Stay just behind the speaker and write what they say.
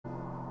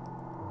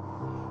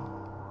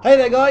Hey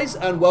there guys,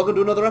 and welcome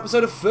to another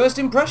episode of First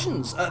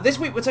Impressions. This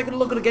week we're taking a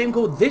look at a game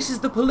called This Is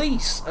the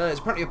Police. It's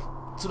apparently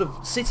a sort of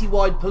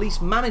citywide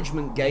police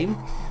management game,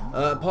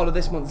 part of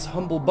this month's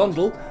Humble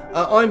Bundle.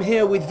 I'm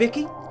here with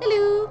Vicky.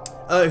 Hello.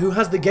 Who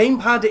has the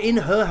gamepad in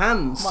her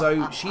hands,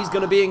 so she's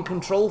going to be in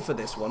control for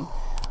this one.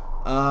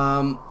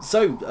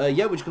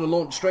 Yeah, we're just going to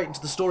launch straight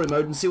into the story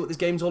mode and see what this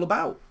game's all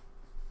about.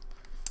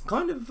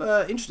 Kind of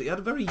interesting. It had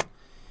a very...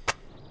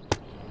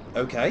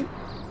 Okay.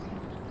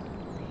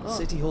 Oh.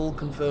 City Hall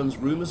confirms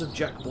rumours of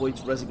Jack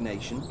Boyd's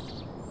resignation.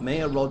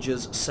 Mayor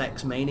Rogers'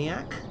 sex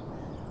maniac.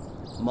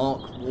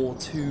 Mark War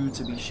II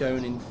to be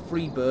shown in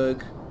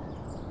Freiburg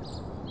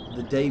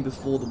the day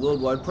before the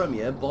worldwide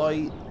premiere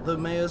by the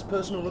mayor's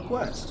personal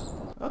request.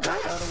 Okay.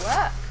 Gotta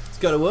work. It's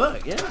got to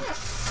work, yeah.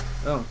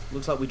 Oh,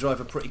 looks like we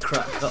drive a pretty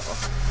crap car.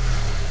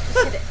 Just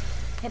hit it.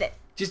 Hit it.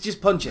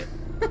 Just punch it.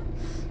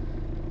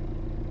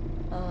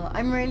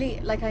 I'm really,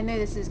 like, I know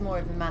this is more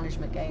of a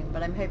management game,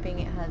 but I'm hoping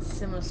it has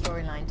similar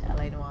storyline to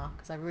LA Noire,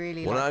 because I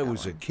really When like I that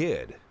was a one.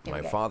 kid, Here we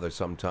my go. father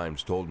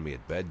sometimes told me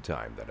at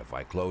bedtime that if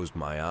I closed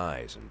my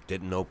eyes and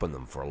didn't open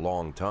them for a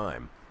long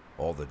time,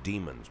 all the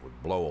demons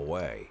would blow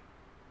away.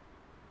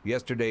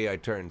 Yesterday I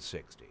turned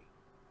 60.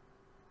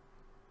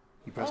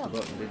 You pressed the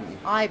button, didn't you?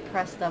 I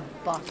pressed the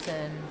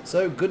button.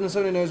 So, goodness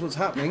only knows what's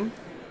happening.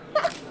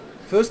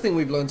 First thing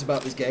we've learnt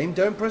about this game,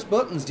 don't press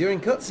buttons during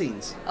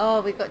cutscenes. Oh,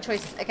 we've got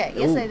choices. Okay, Ooh.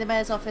 yesterday the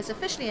mayor's office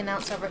officially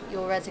announced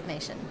your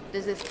resignation.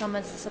 Does this come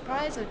as a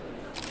surprise, or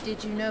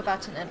did you know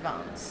about it in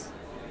advance?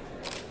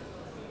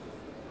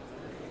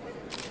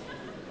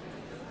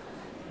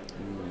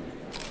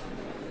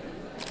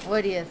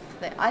 What do you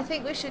think? I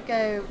think we should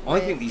go I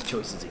with... think these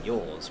choices are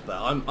yours,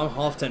 but I'm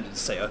half tempted to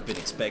say I've been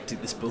expecting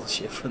this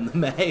bullshit from the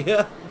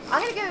mayor.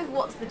 I'm going to go with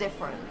what's the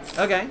difference.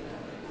 Okay.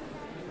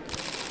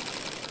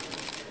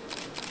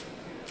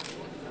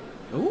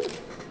 Ooh.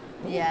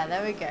 Yeah,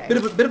 there we go.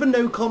 Bit of a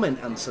no comment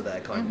answer there,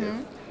 kind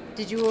of.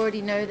 Did you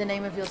already know the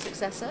name of your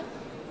successor?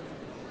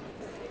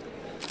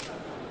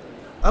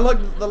 I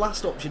like the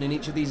last option in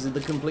each of these is the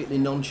completely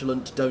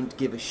nonchalant, don't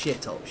give a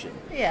shit option.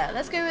 Yeah,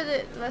 let's go with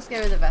it. Let's go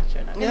with the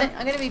veteran. I'm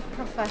Yeah. gonna be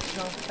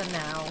professional for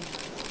now.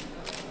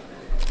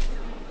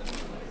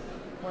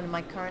 One of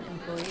my current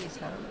employees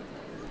now.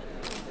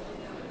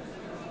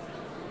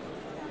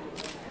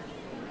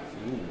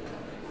 Ooh.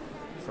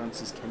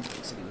 Francis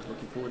Kendrick said he was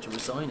looking forward to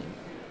resigning.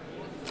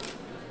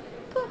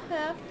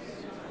 Perhaps.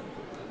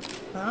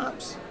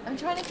 Perhaps. I'm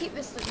trying to keep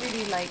this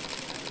really like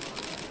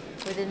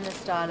within the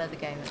style of the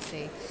game. Let's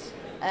see.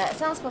 It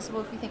sounds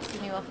possible if he thinks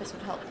the new office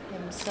would help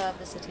him serve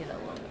the city a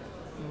little longer.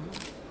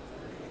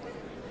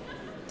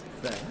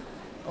 Fair.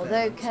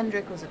 Although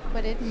Kendrick was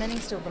acquitted, many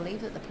still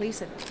believe that the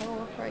police are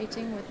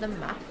cooperating with the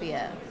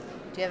mafia.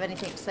 Do you have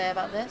anything to say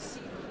about this?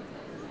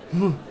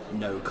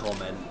 No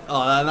comment.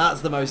 Oh, and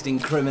that's the most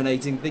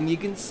incriminating thing you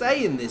can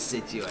say in this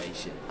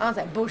situation. I was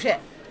like, bullshit.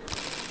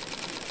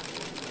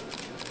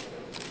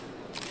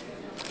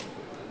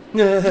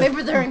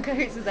 Maybe they're in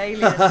cahoots with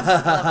aliens.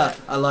 Love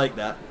it. I like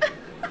that.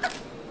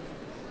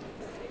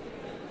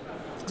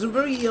 It's a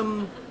very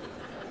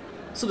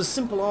sort of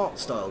simple art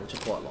style, which I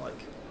quite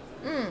like.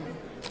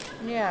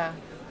 Yeah.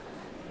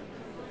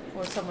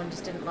 Or someone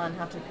just didn't learn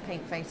how to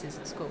paint faces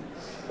at school.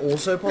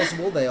 Also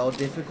possible, they are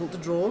difficult to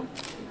draw.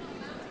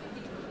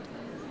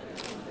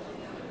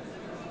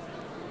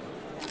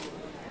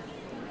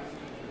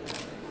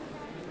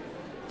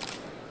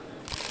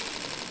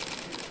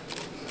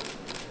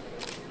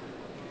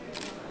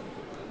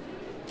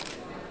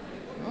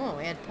 Oh,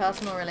 we had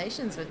personal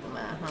relations with the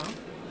mayor, huh?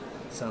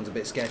 Sounds a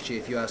bit sketchy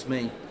if you ask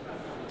me.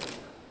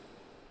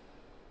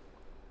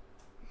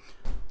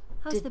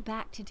 How's the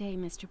back today,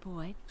 Mr.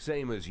 Boyd?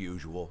 Same as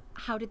usual.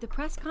 How did the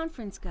press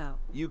conference go?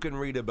 You can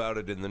read about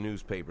it in the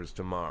newspapers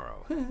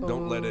tomorrow.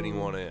 Don't let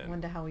anyone in.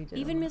 Wonder how we did.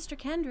 Even on that. Mr.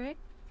 Kendrick?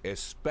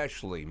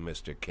 Especially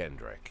Mr.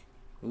 Kendrick.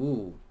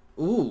 Ooh.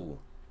 Ooh.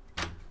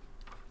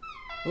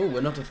 Ooh,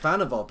 we're not a fan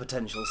of our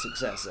potential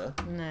successor.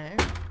 No.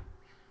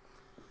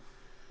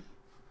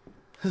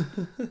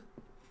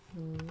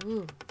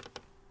 Ooh.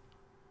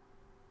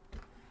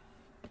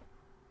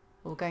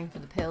 We're going for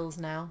the pills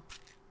now.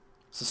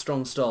 It's a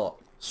strong start.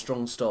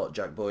 Strong start,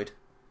 Jack Boyd.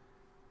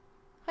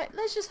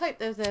 Let's just hope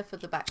they're there for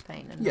the back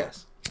pain. And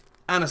Yes.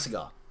 And a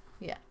cigar.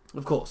 Yeah.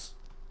 Of course.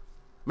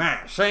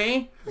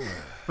 See?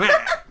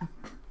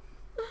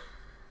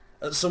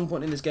 At some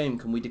point in this game,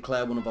 can we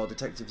declare one of our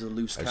detectives a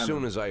loose cannon? As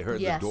soon as I heard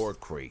Yes. the door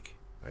creak,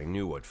 I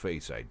knew what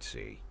face I'd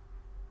see.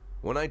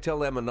 When I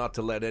tell Emma not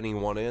to let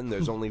anyone in,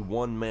 there's only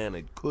one man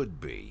it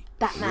could be.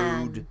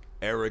 Batman. Rude,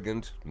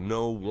 arrogant,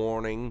 no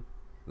warning.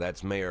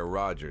 That's Mayor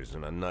Rogers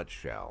in a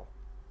nutshell.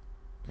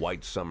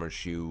 White summer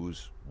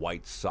shoes,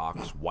 white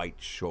socks, white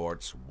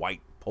shorts,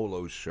 white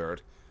polo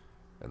shirt,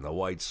 and the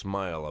white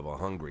smile of a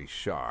hungry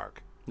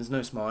shark. There's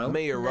no smile.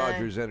 Mayor No.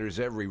 Rogers enters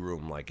every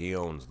room like he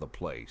owns the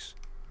place.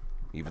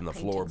 Even the That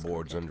painting's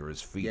floorboards crooked. under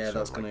his feet Yeah, sound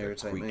that's like gonna they're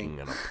irritate me. creaking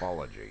an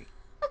apology.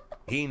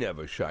 He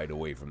never shied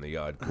away from the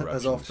odd corruption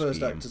As our first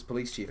scheme. actor's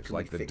police chief, It's can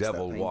like we the fix that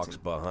devil painting? walks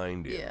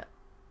behind him. Yeah.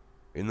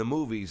 In the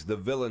movies, the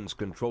villains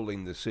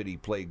controlling the city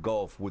play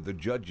golf with the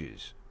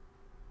judges,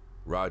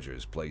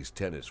 Rogers plays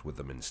tennis with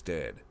them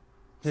instead.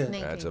 Sneaky.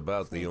 That's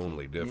about the Sneaky.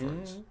 only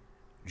difference.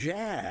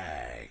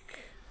 Jack,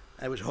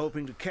 I was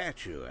hoping to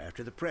catch you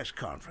after the press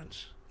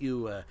conference.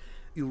 You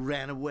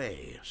ran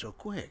away so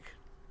quick.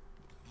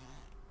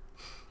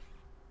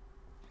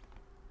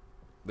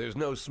 There's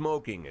no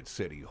smoking at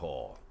City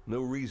Hall.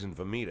 No reason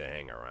for me to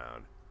hang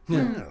around.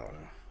 Well,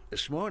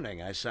 this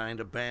morning I signed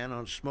a ban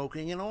on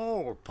smoking in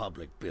all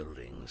public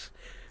buildings.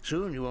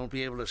 Soon you won't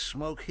be able to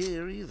smoke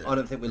here either. I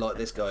don't think we like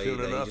this guy Soon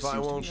either. He enough, just I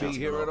seems to won't be shouting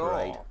here on at our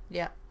parade. all.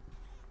 Yeah.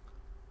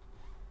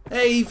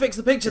 Hey, he fixed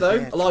the picture though. I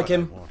That's like what I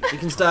him. wanted He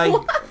can to stay.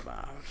 talk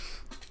about.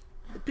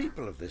 The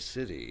people of this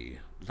city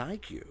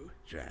like you,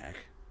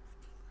 Jack.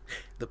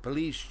 The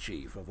police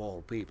chief of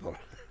all people.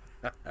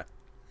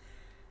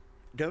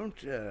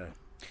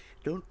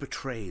 Don't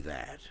betray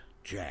that,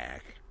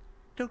 Jack.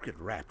 Don't get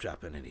wrapped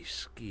up in any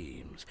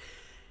schemes.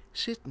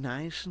 Sit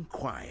nice and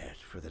quiet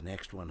for the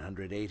next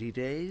 180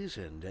 days,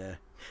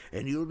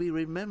 and you'll be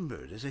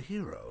remembered as a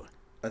hero.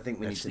 I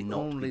think we That's need to the not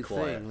only be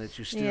quiet. thing that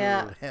you still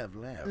Yeah. have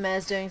left.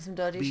 Mayor's doing some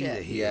dodgy Be shit.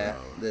 the hero. Yeah,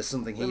 there's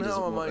something he Then doesn't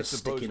how am want I us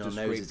supposed sticking to our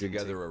scrape noses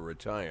together into. a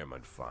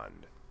retirement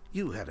fund?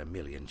 You had a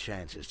million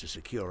chances to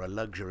secure a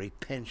luxury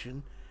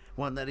pension,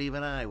 one that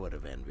even I would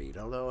have envied,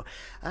 although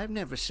I've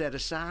never set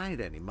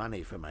aside any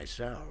money for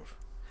myself.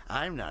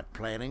 I'm not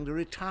planning to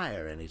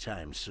retire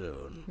anytime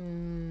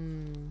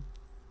soon.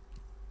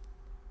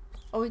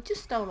 Oh, he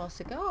just stole our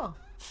cigar.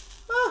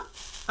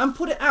 And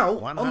put it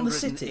out on the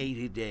 180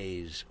 city.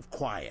 days of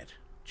quiet,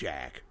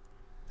 Jack.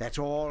 That's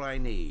all I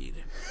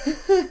need.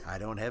 I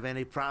don't have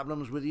any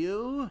problems with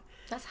you,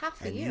 That's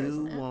half a and year, you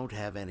isn't it? won't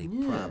have any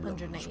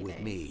problems 180 with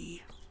days.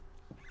 me.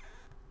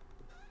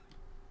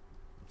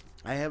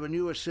 I have a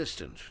new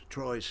assistant,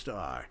 Troy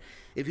Starr.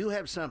 If you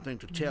have something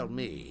to tell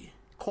me,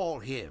 call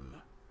him.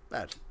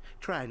 But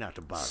try not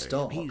to bother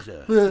Starr? him.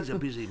 He's a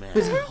busy man.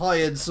 He's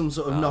hired some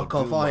sort of I'll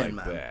knockoff do Iron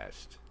my Man.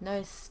 best. No,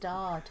 Tony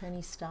Starr.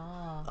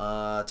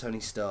 Tony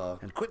Starr.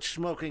 And quit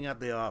smoking up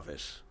the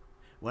office.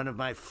 One of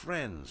my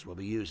friends will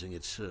be using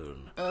it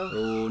soon.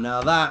 Oh,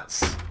 now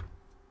that's...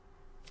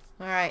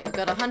 Alright, we've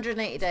got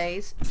 180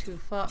 days to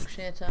fuck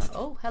shit up.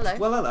 Oh, hello.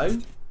 Well, hello.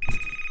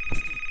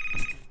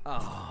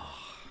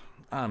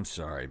 I'm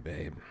sorry,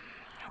 babe.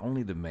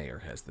 Only the mayor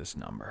has this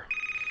number.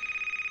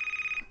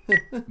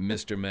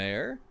 Mr.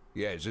 Mayor?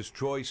 Yeah, is this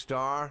Troy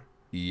Starr?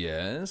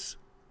 Yes?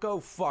 Go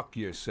fuck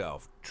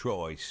yourself,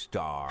 Troy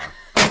Starr.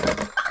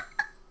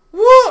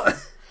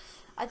 What?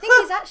 I think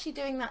he's actually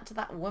doing that to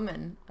that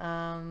woman.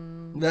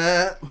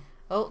 Nah.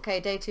 Okay,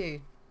 day 2.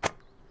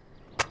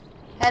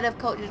 Head of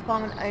Culture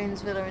Department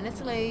owns villa in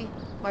Italy.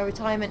 My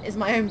retirement is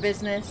my own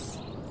business.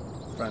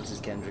 Francis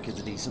Kendrick is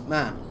a decent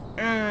man.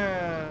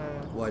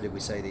 Why did we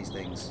say these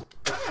things?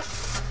 I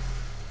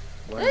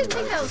don't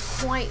think that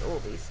was quite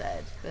what we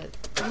said, but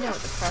you know what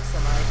the press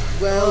are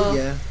like. Well,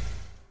 yeah.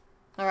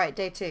 Alright,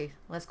 day 2.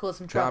 Let's cause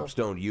some trouble. Cops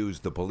don't use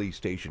the police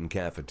station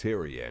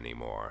cafeteria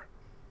anymore.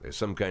 There's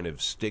some kind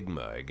of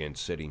stigma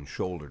against sitting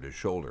shoulder to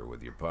shoulder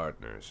with your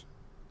partners.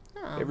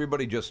 Oh.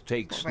 Everybody just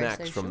takes Not very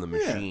snacks from the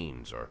social. Yeah.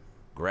 machines or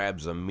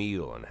grabs a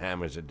meal and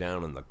hammers it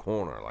down in the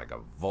corner like a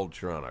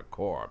vulture on a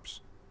corpse.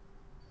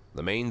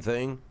 The main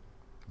thing?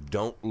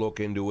 Don't look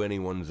into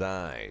anyone's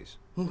eyes.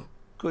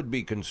 Could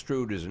be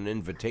construed as an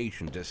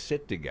invitation to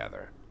sit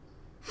together.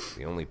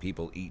 The only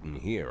people eating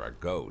here are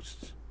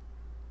ghosts.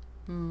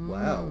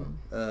 Wow.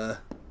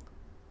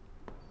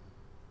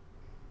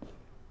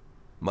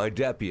 My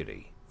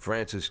deputy,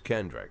 Francis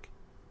Kendrick.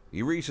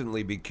 He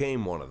recently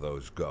became one of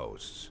those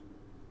ghosts.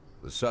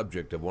 The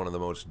subject of one of the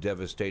most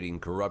devastating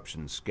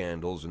corruption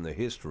scandals in the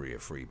history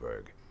of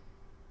Freeburg.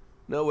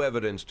 No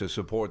evidence to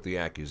support the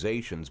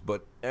accusations,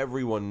 but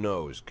everyone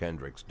knows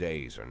Kendrick's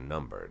days are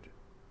numbered.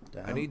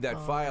 I Damn. need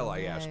that file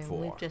I no, asked for.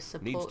 we've just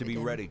Needs to supported be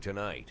him. ready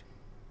tonight.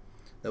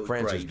 That was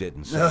Francis great.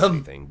 didn't say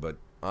anything, but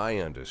I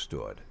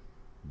understood.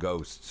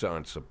 Ghosts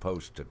aren't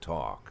supposed to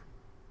talk.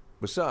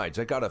 Besides,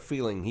 I got a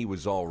feeling he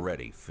was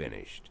already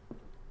finished.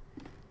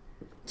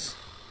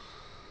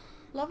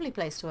 Lovely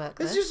place to work,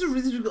 It's this.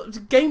 just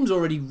the game's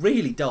already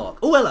really dark.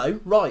 Oh,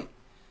 hello. Right.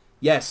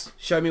 Yes.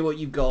 Show me what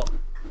you've got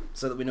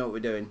so that we know what we're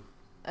doing.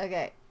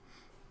 Okay.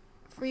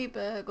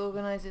 Freeburg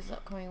organises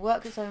upcoming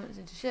work assignments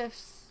into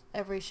shifts.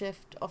 Every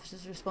shift,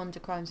 officers respond to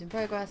crimes in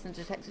progress and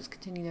detectives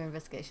continue their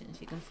investigations.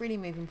 You can freely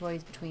move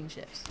employees between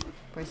shifts.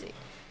 Proceed.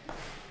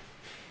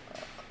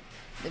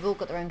 They've all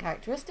got their own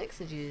characteristics,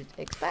 as you'd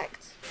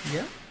expect.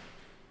 Yeah.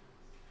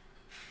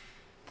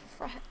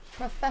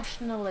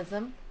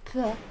 Professionalism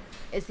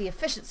is the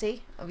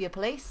efficiency of your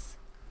police.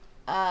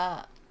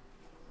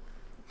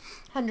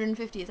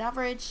 150 is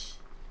average.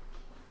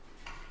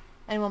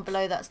 Anyone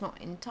below that's not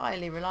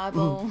entirely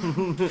reliable.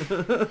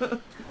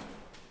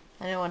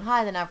 Anyone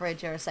higher than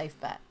average, you're a safe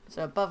bet.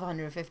 So above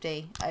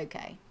 150,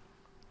 okay.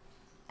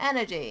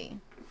 Energy.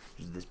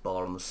 There's this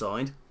bar on the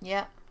side.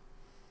 Yep.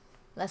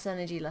 Less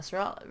energy, less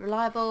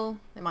reliable.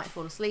 They might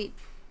fall asleep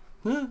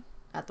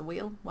at the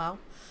wheel. Wow.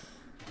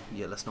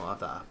 Yeah, let's not have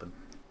that happen.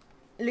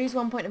 Lose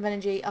 1 point of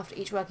energy after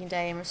each working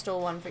day and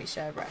restore 1 for each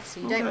day of rest. So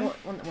you don't Okay.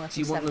 want them So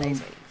working you want 7 them...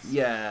 days a week.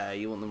 Yeah,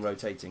 you want them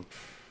rotating.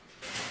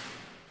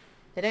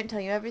 They don't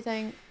tell you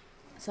everything.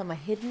 Some are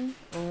hidden.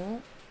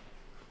 Oh.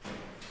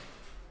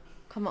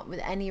 Come up with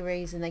any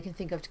reason they can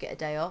think of to get a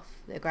day off.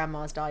 Their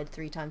grandma's died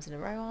 3 times in a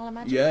row, I'll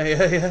imagine.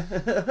 Yeah.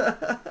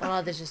 While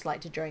others just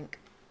like to drink.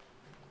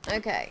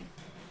 Okay.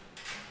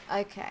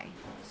 Okay.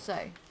 So.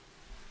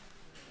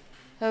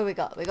 Who we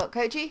got? We got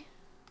Kochi.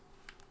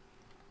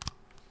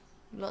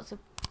 Lots of...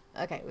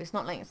 Okay, well, it's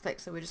not length stick,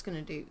 so we're just going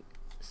to do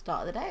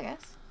start of the day, I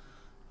guess.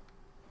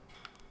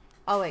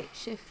 Oh, wait.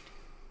 Shift.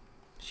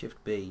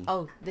 Shift B.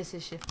 Oh, this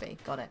is Shift B.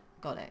 Got it.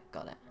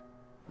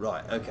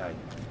 Right, okay.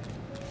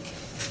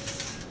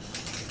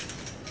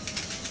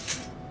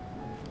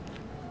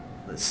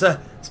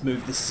 Let's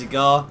move this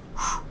cigar.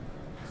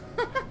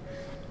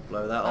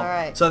 Blow that off.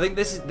 Alright. So I think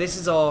this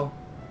is our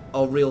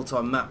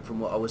real-time map from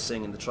what I was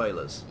seeing in the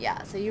trailers.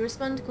 Yeah, so you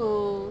respond to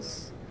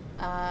calls,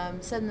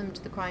 send them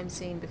to the crime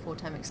scene before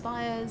time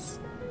expires,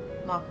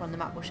 marker on the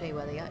map will show you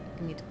where they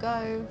need to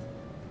go.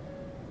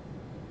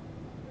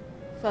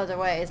 Further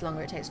away it is,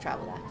 longer it takes to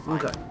travel there.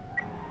 Fine. Okay.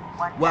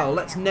 Well,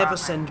 let's never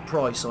send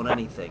price on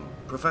anything.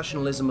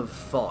 Professionalism of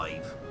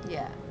 5.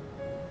 Yeah.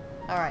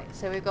 Alright,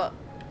 so we've got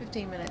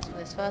 15 minutes for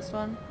this first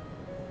one.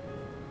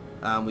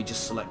 And we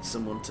just select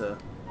someone to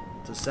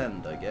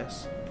send, I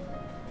guess.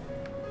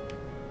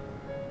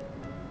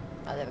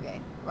 Oh, there we go.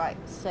 Right,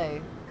 so...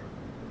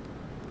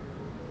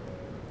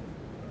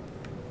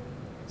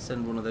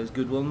 Send one of those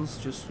good ones,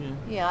 just, you know.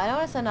 Yeah, I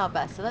want to send our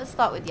best, so let's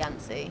start with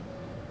Yancy.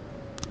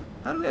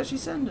 How do we actually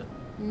send it?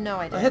 No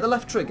idea. I hit the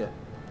left trigger.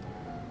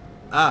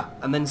 Ah,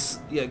 and then,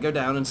 yeah, go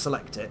down and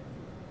select it.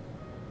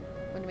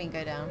 What do you mean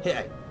go down? Hit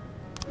A.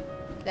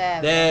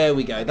 There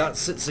We go.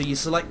 That's it. So you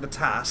select the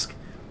task,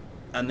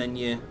 and then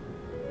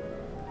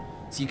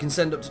so you can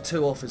send up to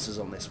 2 officers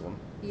on this one.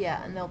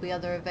 Yeah, and there'll be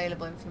other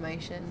available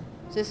information.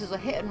 So this is a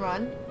hit and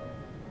run.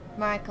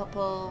 Married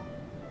couple.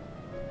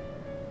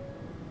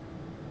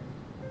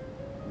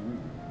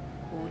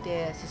 Oh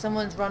dear, so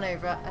someone's run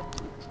over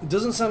It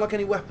doesn't sound like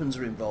any weapons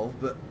are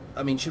involved, but,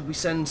 I mean, should we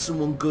send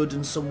someone good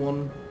and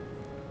someone...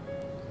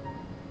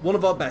 One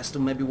of our best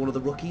and maybe one of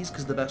the rookies,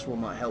 because the best one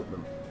might help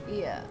them.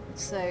 Yeah,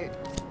 so...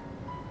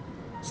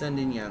 Send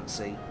in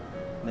Yancy.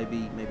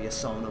 Maybe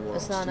Asano or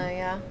Austin. Asano,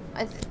 yeah.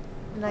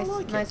 Nice, I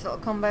like it. nice little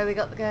combo we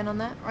got going on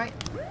there. Right,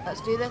 let's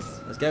do this.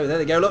 Let's go. There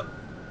they go, look.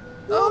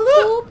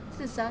 Oh, look! It's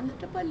the sound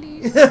of the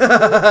police.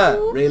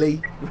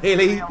 Really?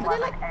 Really? Are they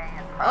like...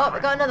 Oh, we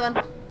got another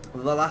one.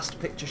 The last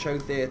picture show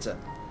theatre.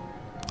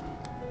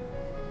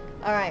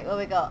 Alright, what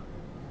we got?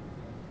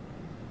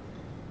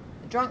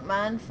 A drunk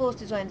man forced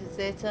his way into the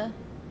theatre,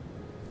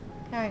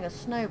 carrying a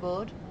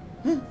snowboard.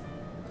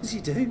 What's he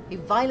do? He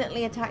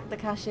violently attacked the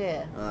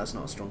cashier. Oh, that's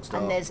not a strong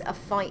start. And there's a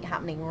fight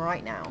happening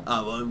right now.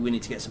 Oh, well, we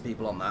need to get some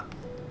people on that.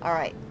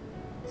 Alright,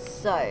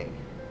 so...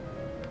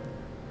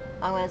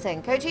 I'm going to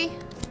send Kochi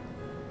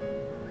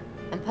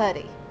and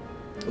Purdy.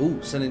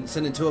 Ooh, sending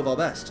 2 of our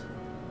best.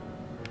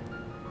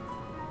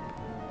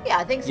 Yeah,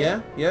 I think so.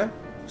 Yeah? Yeah?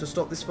 To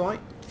stop this fight?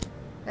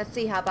 Let's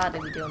see how badly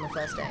we do on the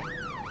first day.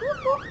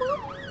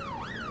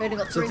 We've only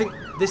got So 3... I think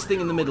this thing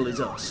in the middle is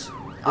us.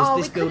 There's Oh,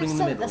 this we could building have in the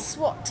sent middle. the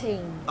SWAT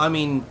team. I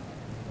mean,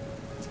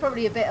 It's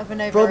probably a bit of an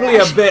overreaction. probably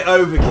a bit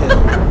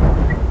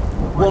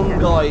overkill. One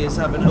guy is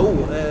having... Oh,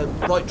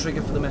 right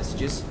trigger for the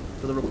messages,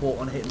 for the report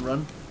on hit and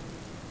run.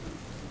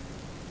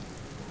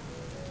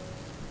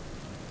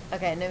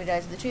 Okay, nobody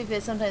dies. The truth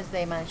is, sometimes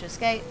they manage to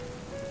escape.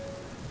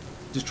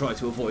 Just try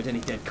to avoid any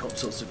dead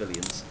cops or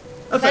civilians.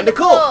 Offender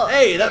caught!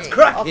 Hey, that's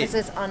cracking!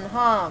 Officers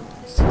unharmed.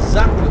 That's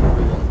exactly what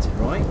we wanted,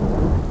 right?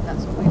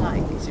 That's what we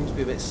like. It seems to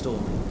be a bit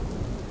stormy.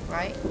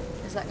 Right?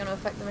 Is that going to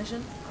affect the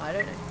mission? I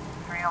don't know.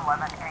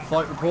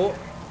 Fight report.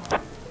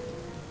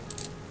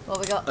 What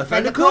we got?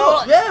 Offender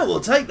caught! Yeah, we'll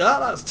take that.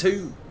 That's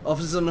 2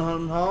 officers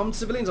unharmed,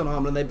 civilians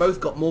unharmed, and they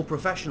both got more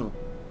professional.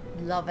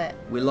 Love it.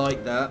 We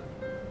like that.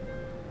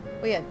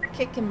 We are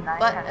kicking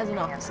butt as an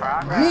officer.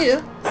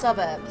 Here?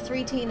 Suburb.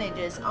 3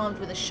 teenagers armed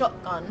with a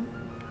shotgun.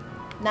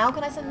 Now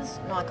can I send this?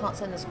 No, I can't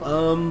send this one.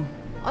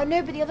 Oh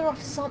no, but the other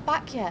officers aren't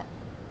back yet.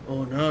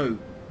 Oh no.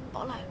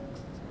 Bollocks.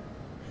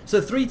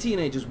 So 3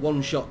 teenagers,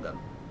 1 shotgun.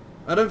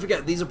 And don't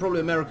forget, these are probably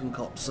American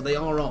cops, so they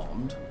are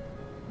armed.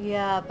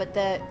 Yeah, but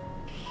they're...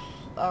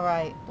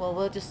 Alright, well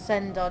we'll just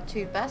send our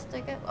 2 best,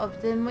 I guess. Oh,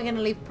 then we're going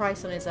to leave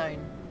Price on his own.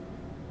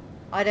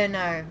 I don't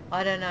know.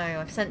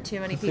 I've sent too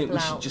many I think people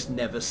we should out. just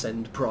never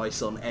send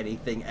Price on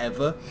anything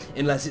ever,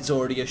 unless it's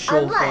already a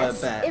surefire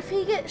Unless, bet. if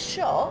he gets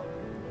shot,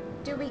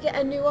 do we get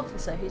a new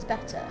officer who's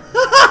better?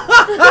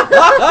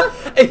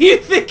 Are you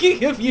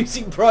thinking of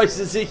using Price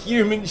as a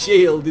human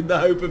shield in the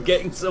hope of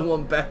getting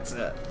someone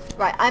better?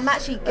 Right, I'm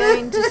actually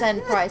going to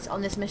send Price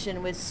on this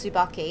mission with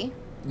Tsubaki,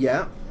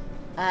 Yeah.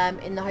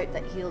 in the hope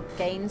that he'll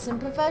gain some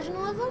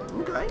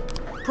professionalism. Okay.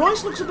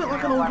 Price looks a bit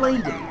like an old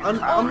lady. I'm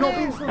not no.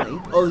 being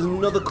funny. Oh, there's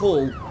another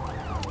call.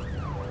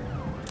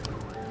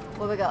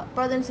 What we got?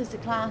 Brother and sister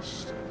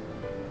clashed.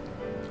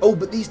 Oh,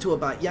 but these 2 are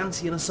back.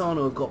 Yancy and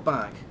Asano have got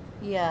back.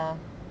 Yeah.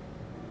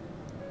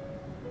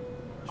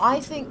 I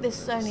think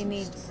this only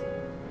needs...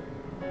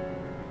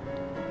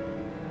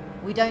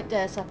 We don't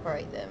dare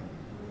separate them.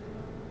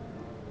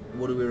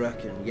 What do we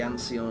reckon?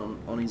 Yancey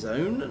on his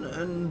own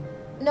and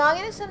No, I'm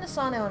going to send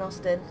Asano and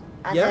Austin.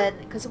 And Yeah? then,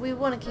 because we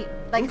want to keep,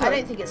 like, I Okay.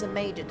 don't think it's a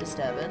major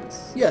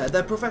disturbance. yeah,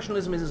 their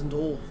professionalism isn't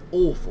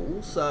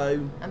awful, so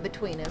And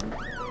between them.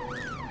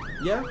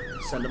 yeah,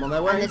 send them on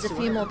their way. And there's a see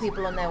few what more happens.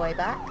 people on their way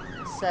back.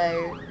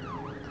 So,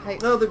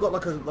 hope. No, they've got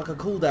like a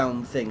cool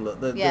down thing. Look,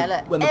 Yeah,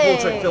 look. when the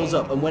portrait Hey! fills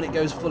up and when it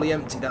goes fully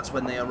empty, that's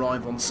when they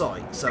arrive on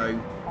site. So,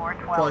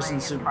 Price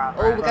and Super.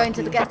 Oh, we're going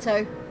to the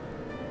ghetto.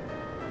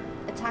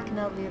 Attack an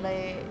elderly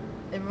lady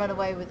and run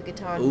away with the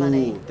guitar and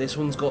money. Ooh, this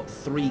one's got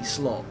 3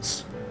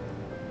 slots,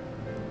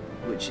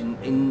 which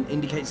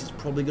indicates it's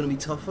probably going to be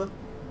tougher.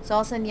 So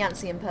I'll send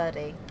Yancey and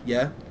Purdy.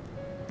 Yeah,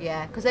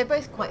 Yeah, because they're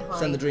both quite high.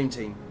 send the dream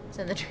team.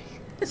 Send the dream.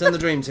 Send the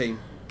dream team.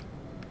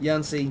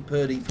 Yancey,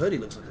 Purdy. Purdy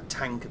looks like a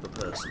tank of a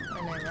person.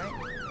 I know,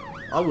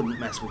 right? I wouldn't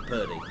mess with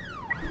Purdy.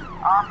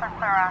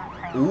 Officer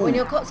on scene. Ooh. When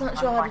your cops aren't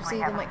sure how to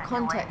proceed, they might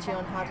contact you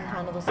on how to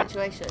handle the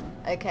situation.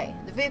 Okay,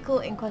 the vehicle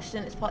in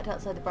question is parked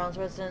outside the Browns'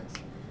 residence.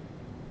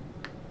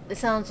 The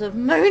sounds of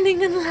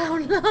moaning and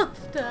loud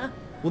laughter.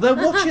 Well, they're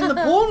watching the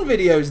porn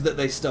videos that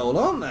they stole,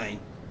 aren't they?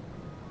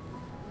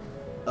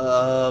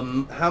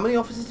 How many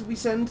officers did we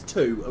send?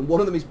 2, and one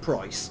of them is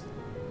Price.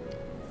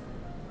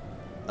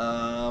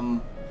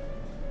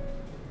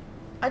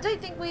 I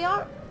don't think we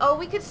are. Oh,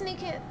 we could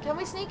sneak in. Can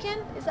we sneak in?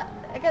 Is that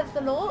against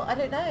the law? I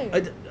don't know. I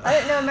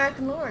don't know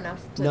American law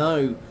enough to...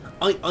 No.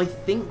 I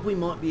think we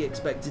might be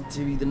expected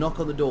to either knock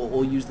on the door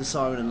or use the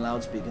siren and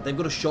loudspeaker. They've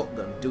got a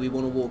shotgun. Do we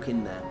want to walk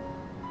in there?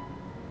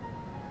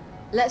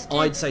 Let's do...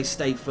 I'd say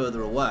stay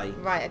further away.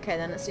 Right, okay,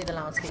 then let's do the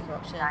loudspeaker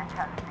option.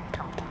 910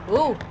 complete.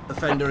 Ooh!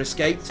 Offender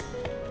escaped.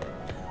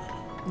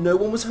 No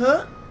one was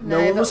hurt? No,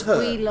 No, one was but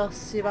hurt. we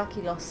lost...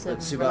 Subaki lost some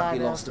But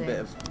Tsubaki lost a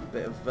reliability.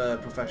 bit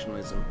of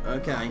professionalism.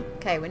 Okay.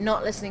 Okay, we're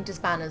not listening to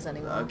spanners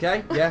anymore.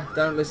 Okay, yeah,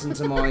 don't listen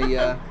to my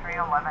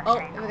 311 Oh,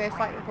 change here we go, of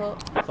fight lane.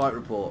 report. fight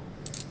report.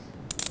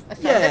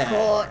 Offender Yeah.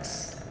 court.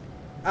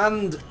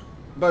 And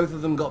both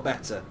of them got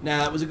better. Now,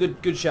 that was a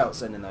good shout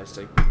sending those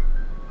 2.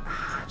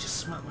 Ah, just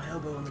smacked my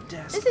elbow on the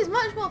desk. This is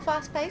much more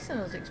fast-paced than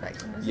I was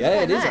expecting. This Yeah,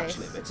 quite it is nice.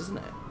 actually a bit, isn't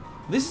it?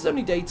 This is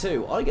only day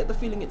 2. I get the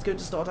feeling it's going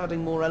to start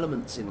adding more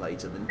elements in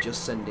later than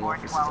just sending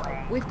officers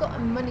out. We've got a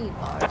money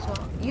bar as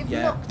well. You've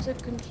Yeah. knocked a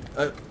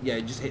Oh, yeah,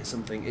 it just hit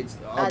something.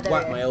 Ah, I there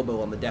whacked we my go.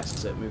 elbow on the desk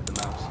so it moved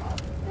the mouse.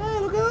 Yeah,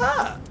 look at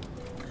that!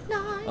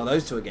 Nice. Oh,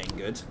 those 2 are getting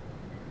good.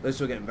 Those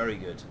 2 are getting very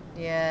good.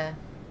 Yeah.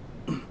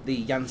 The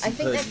Yancey I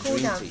think Purdy they're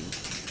Dream cooldowns.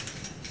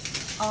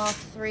 Team.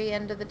 R3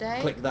 end of the day.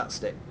 Click that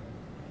stick.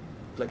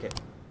 Click it.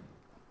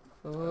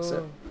 That's it.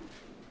 Ooh.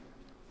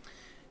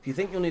 If you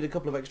think you'll need a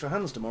couple of extra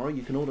hands tomorrow,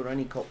 you can order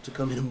any cop to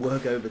come in and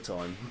work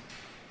overtime.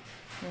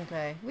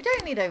 Okay. We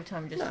don't need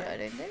overtime just No. yet, I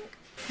don't think.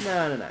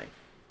 No.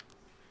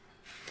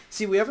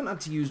 See, we haven't had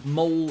to use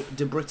Mole,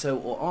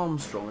 DeBrito or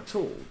Armstrong at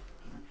all.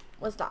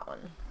 What's that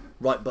one?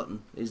 Right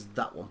button is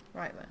that one.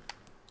 Right one.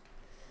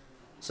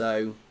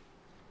 So,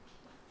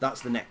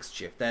 that's the next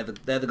shift. They're the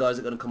guys that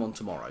are going to come on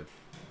tomorrow.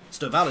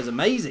 Stovall is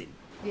amazing.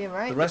 Yeah,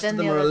 right. The but rest then of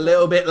them the are a others-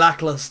 little bit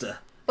lackluster.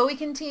 But we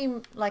can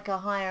team like a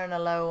higher and a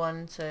low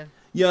one to...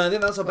 Yeah, I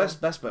think that's our Cool.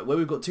 best bet. Where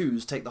we've got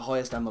 2s, take the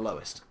highest and the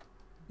lowest.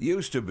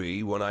 Used to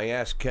be when I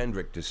asked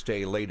Kendrick to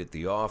stay late at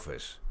the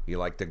office, he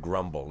liked to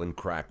grumble and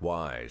crack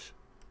wise.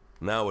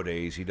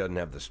 Nowadays, he doesn't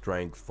have the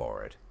strength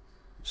for it.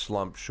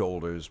 Slumped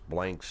shoulders,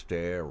 blank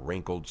stare,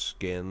 wrinkled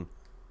skin.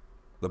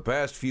 The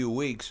past few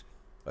weeks,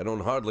 I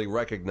don't hardly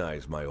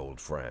recognize my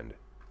old friend.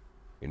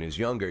 In his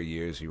younger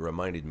years, he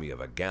reminded me of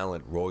a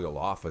gallant royal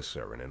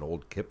officer in an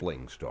old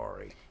Kipling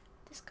story.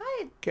 This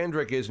guy...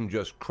 Kendrick isn't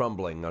just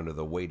crumbling under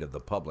the weight of the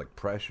public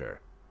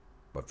pressure,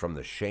 but from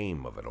the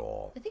shame of it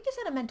all. I think he's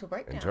had a mental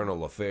breakdown.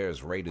 Internal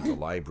Affairs raided the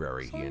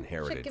library Someone he should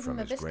inherited give from him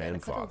a his biscuit and a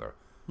cuddle.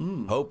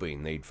 grandfather,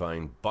 hoping they'd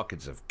find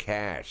buckets of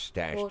cash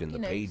stashed Or, in the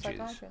you know, pages.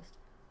 psychiatrist.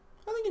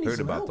 I think he needs Heard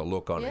some about help. the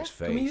look on Yeah. his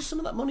Can we use face. some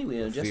of that money we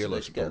earned yesterday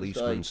Fearless to get this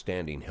policeman guy?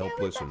 standing Yeah,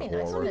 helpless in that'd be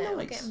nice, horror. wouldn't it? We'll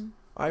Nice. get him-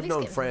 at I've least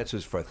known get him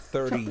Francis for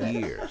 30 chocolate.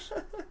 years.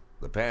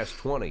 The past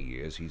 20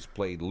 years, he's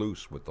played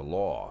loose with the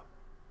law.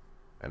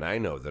 And I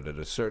know that at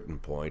a certain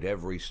point,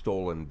 every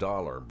stolen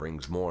dollar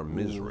brings more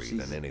misery Ooh,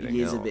 than anything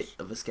he is else. a bit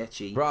of a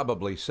sketchy...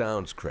 Probably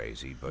sounds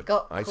crazy, but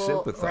Got I caught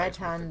sympathize with the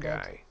red-handed.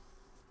 guy.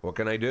 What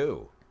can I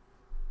do?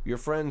 Your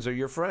friends are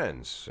your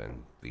friends,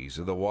 and these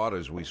are the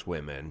waters we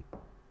swim in.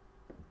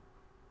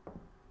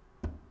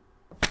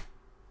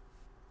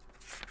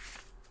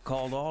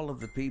 Called all of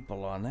the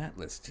people on that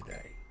list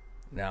today.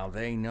 Now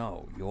they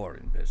know you're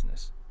in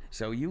business,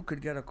 so you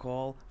could get a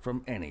call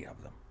from any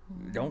of them.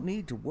 You don't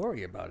need to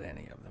worry about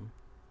any of them.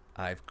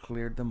 I've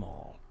cleared them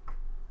all.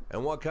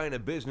 And what kind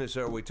of business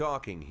are we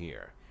talking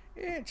here?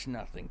 It's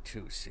nothing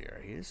too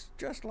serious,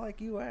 just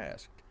like you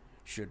asked.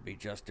 Should be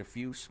just a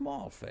few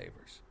small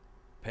favors.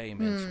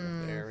 Payments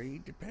will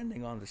vary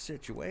depending on the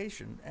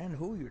situation and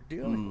who you're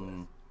dealing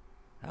with.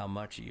 How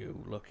much are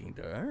you looking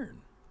to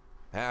earn?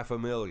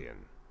 $500,000.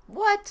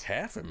 What?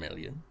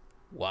 $500,000?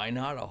 Why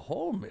not a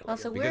whole million?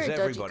 That's a Because weird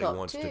dodgy everybody cop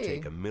wants too. to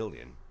take $1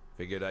 million.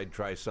 Figured I'd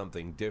try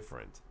something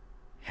different.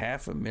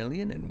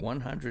 $500,000 in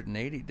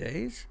 180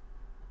 days?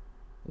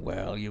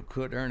 Well, you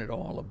could earn it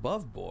all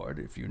above board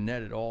if you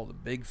netted all the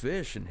big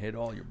fish and hit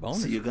all your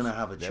bonuses. So you're going to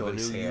have a Never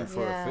choice knew here. you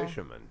for Yeah. a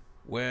fisherman.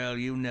 Well,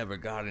 you never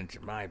got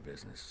into my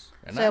business,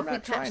 and So I'm if we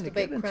not catch trying the to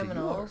big get into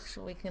criminals,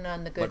 yours. we can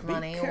earn the But good be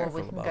money, or careful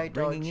we can about go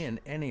bringing dodge. in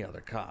any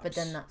other cops. But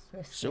then that's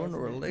risky. Sooner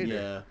or isn't it? later,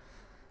 Yeah.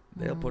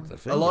 they'll put the I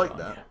finger like on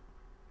that. you.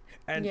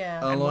 And, Yeah.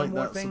 and I like one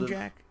more that thing, sort of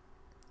Jack.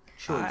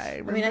 choice. I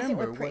I mean, I think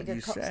remember we're pretty what you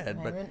good cops at the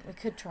said, but moment. We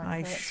could try and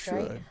I play it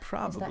straight. should Is that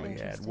probably add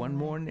interesting? one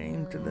more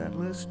name to that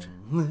list.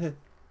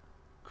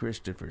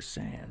 Christopher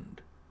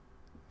Sand.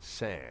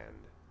 Sand.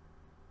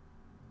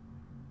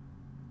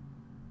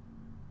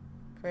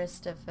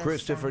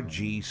 Christopher Sand.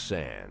 G.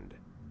 Sand.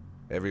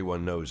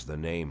 Everyone knows the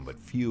name,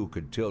 but few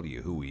could tell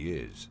you who he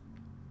is.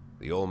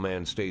 The old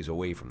man stays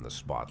away from the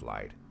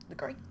spotlight. The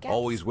Great Gatsby.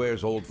 Always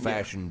wears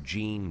old-fashioned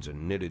jeans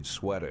and knitted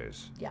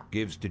sweaters. Yeah.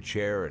 Gives to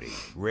charity.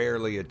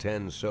 Rarely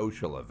attends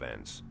social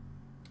events.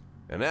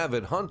 An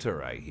avid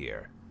hunter, I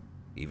hear.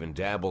 Even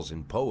dabbles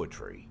in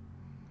poetry.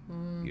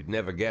 You'd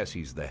never guess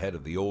he's the head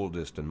of the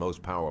oldest and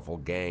most powerful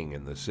gang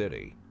in the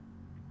city.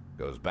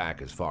 Goes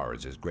back as far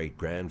as his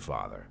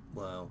great-grandfather.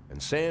 Wow.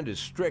 And Sand is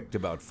strict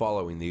about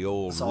following the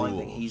old So rules. I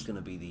think he's going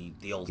to be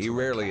the ultimate He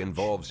rarely catch.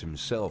 involves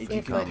himself If in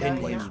you can pin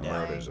commonplace him down.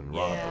 murders and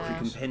Yeah. If you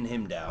robberies. can pin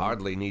him down.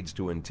 Hardly needs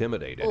to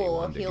intimidate Or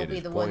anyone to he'll get be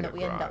his the one point that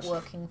we end up across.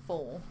 working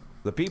for.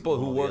 The people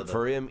who Or the work other.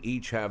 for him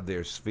each have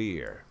their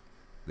sphere.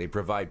 They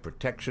provide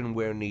protection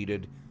where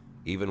needed,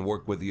 even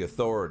work with the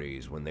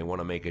authorities when they want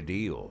to make a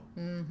deal.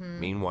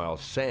 Meanwhile,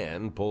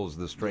 Sand pulls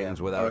the strings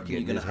I without reckon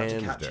you're getting his gonna have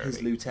hands to catch dirty.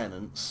 his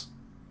lieutenants,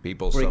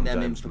 People bring them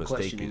in sometimes for mistake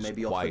questioning, his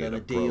maybe offer quiet them a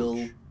approach.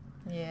 deal.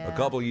 Yeah. A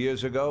couple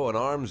years ago, an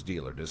arms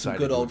dealer decided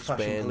good to old-fashioned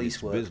expand police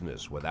his work.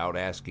 business without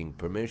asking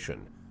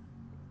permission,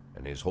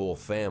 and his whole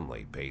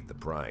family paid the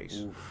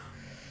price.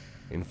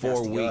 In 4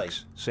 Nasty guy.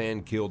 weeks,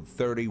 Sand killed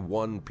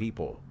 31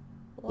 people.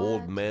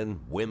 Old What? men,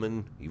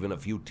 women, even a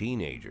few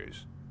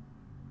teenagers.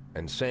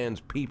 And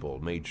Sand's people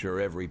made sure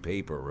every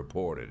paper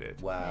reported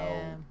it. Wow.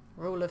 Yeah.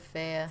 Rule of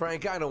fear.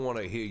 Frank, I don't want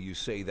to hear you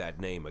say that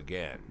name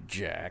again.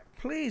 Jack,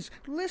 please,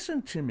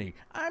 listen to me.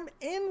 I'm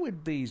in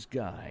with these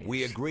guys.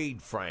 We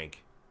agreed,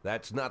 Frank.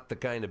 That's not the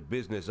kind of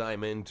business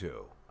I'm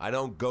into. I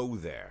don't go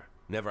there.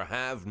 Never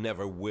have,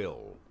 never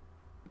will.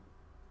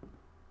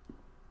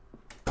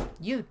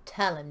 You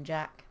tell him,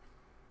 Jack.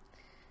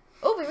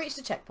 Oh, we reached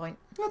a checkpoint.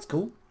 That's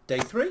cool. Day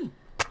 3.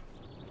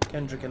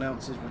 Kendrick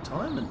announces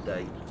retirement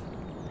date.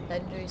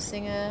 Legendary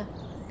singer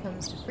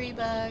comes to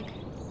Freeburg.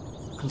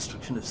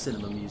 Construction of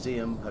cinema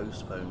museum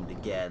postponed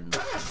again.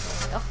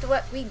 Off to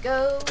work we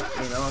go.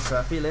 In our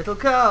crappy little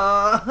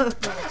car. Can we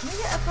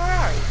get a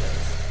Ferrari,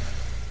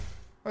 please?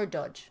 Or a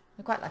Dodge?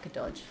 I quite like a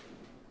Dodge.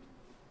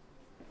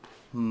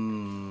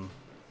 People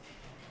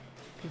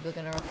are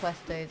going to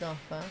request days off,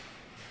 huh?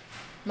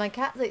 My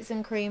cat ate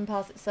some cream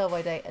past its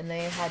sell-by date and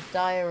they had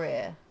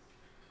diarrhea.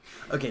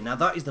 Okay, now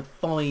that is the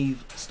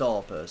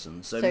 5-star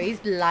person. So, So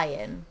he's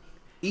lying.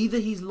 either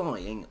he's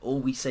lying or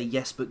we say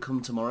yes but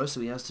come tomorrow so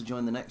he has to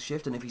join the next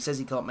shift, and if he says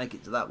he can't make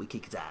it to that, we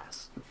kick his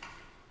ass.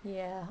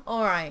 Yeah.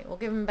 Alright, we'll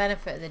give him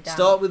benefit of the doubt.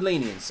 Start with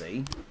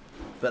leniency,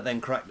 but then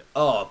crack...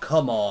 Oh,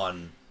 come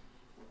on.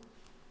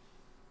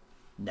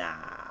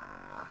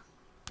 Nah.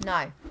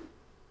 No.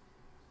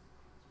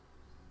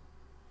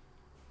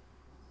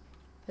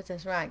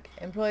 Possess rank.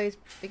 Employees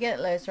begin at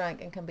lowest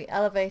rank and can be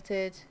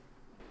elevated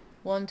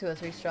 1, 2 or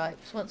 3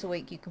 stripes. Once a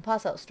week you can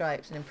pass out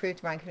stripes and improve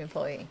the rank of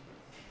employee.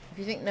 If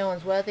you think no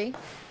one's worthy,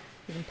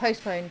 you can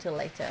postpone until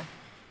later.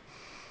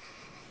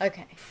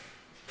 Okay.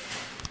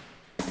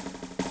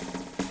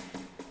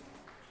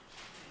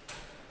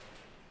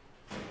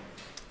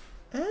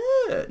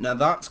 Now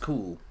that's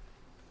cool.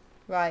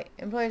 Right.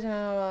 Employees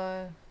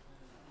are...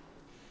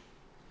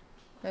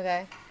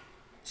 Okay.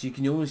 So you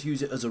can almost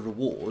use it as a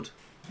reward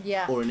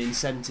Yeah. or an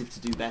incentive to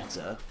do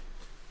better.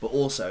 But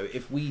also,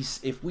 if we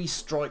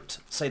striped,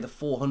 say, the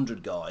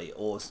 400 guy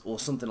or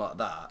something like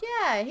that,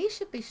 Yeah, he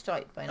should be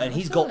striped by now. and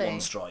he's got surely.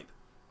 one stripe,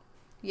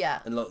 Yeah.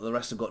 and look, the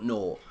rest have got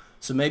naught.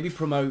 So maybe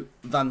promote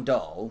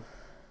Vandal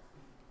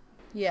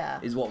Yeah.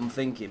 is what I'm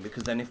thinking,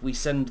 because then if we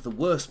send the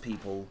worst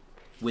people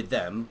with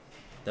them,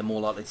 they're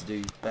more likely to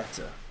do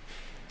better.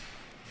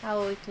 How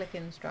are we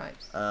clicking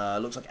stripes?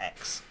 Looks like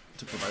X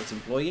to promote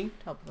employee.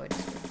 Top of our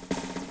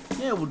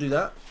Yeah, we'll do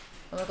that.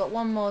 And we've got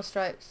one more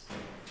stripes.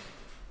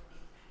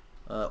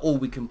 Or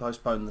we can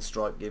postpone the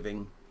stripe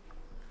giving.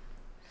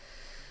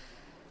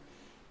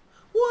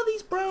 What are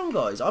these brown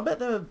guys? I bet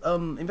they're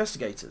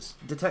investigators,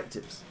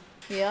 detectives,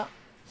 Yeah.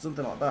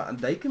 something like that, and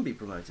they can be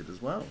promoted as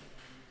well.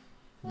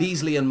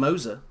 Beasley and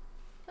Moser.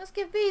 Let's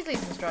give Beasley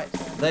some stripes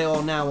then. They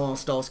are now our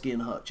Starsky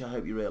and Hutch. I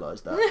hope you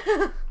realise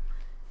that.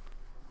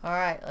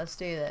 Alright, let's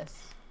do this.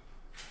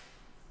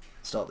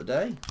 Start the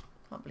day.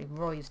 Can't believe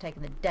Roy's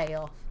taking the day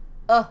off.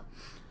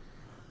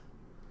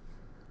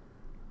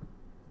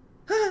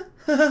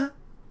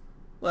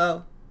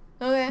 Well,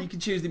 Okay. you can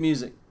choose the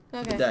music for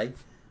Okay. the day.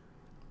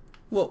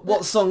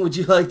 What song would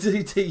you like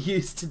to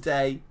use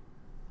today?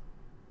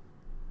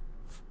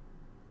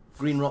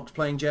 Green Rock's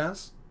playing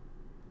jazz.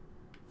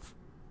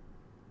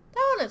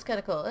 That one looks kind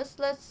of cool.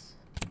 Let's.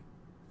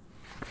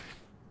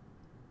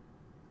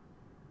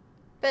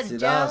 Bit See,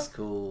 of that's jazz.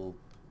 cool.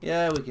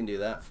 Yeah, we can do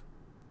that.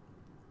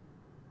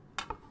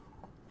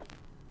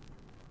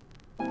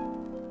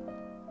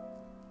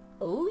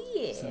 Oh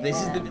yeah. So this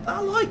is the. I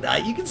like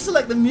that. You can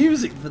select the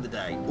music for the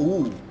day.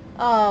 Ooh.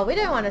 Oh, we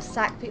don't want to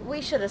sack people.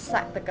 We should have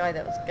sacked the guy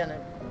that was gonna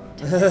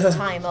take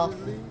time off.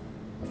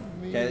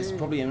 Okay, it's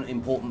probably an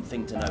important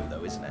thing to know,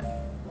 though, isn't it?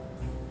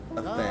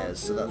 Affairs.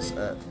 So that's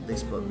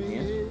this button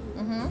here.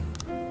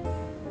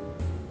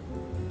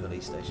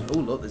 Police station. Oh,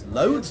 look, there's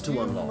loads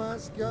to unlock.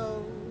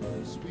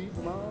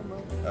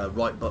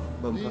 Right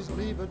bumper. This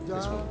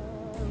one.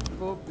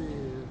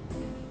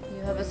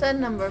 You have a certain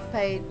number of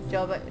paid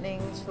job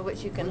openings for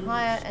which you can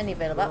hire any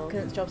available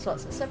applicants. Job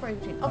slots are separated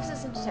between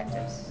officers and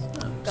detectives.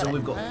 Got So it.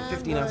 we've got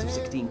 15 out of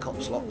 16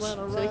 cop slots.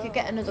 So we could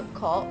get another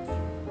cop.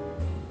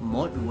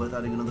 Might be worth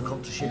adding another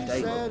cop to shift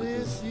 8 up,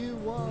 because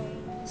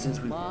since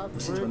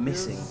we're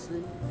missing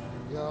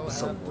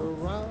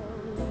someone.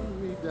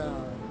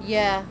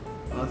 Yeah.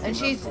 I think And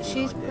she's that's a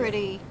good idea.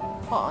 pretty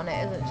hot on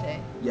it, isn't she?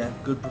 Yeah,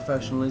 good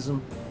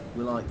professionalism.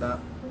 We like that.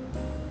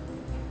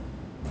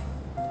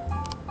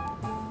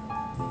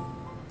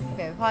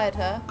 Okay, we've hired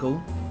her.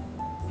 Cool.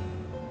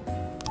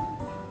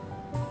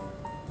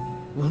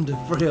 Wonder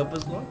free up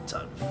as well.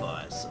 Time to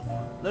fire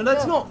someone. No,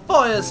 that's No. not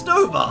fire,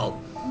 Stovall!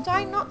 I'm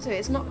trying not to.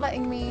 It's not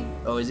letting me.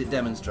 Oh, is it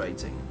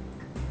demonstrating?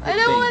 I Hit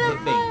don't B, want hit to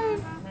B. fire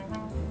him.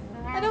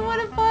 I don't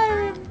want to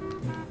fire him.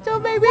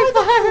 Don't make me Why the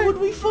fire hell him. would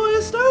we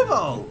fire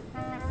Stovall?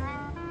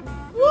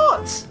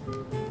 What?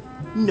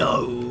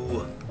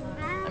 No.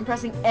 I'm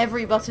pressing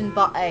every button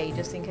but A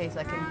just in case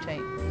I can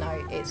change. No,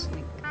 it's.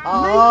 Making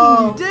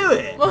Oh. you do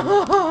it.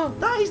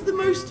 That is the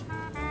most.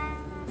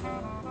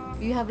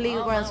 You have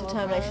legal grounds for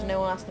termination.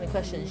 No one asks any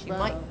questions. You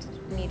might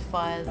need to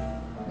fire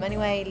them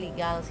anyway.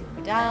 Legality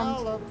will be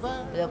damned.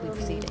 But there'll be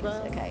proceedings.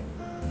 Okay.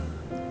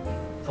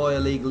 Fire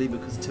legally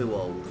because too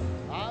old.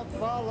 I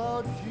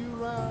followed you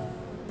round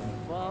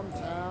from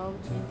town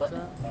to But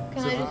town.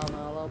 can So I? for-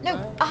 No.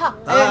 Aha!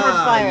 I don't have to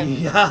fire him.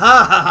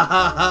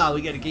 Yeah.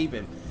 We got to keep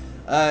him.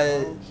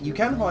 You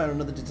can hire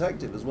another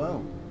detective as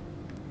well.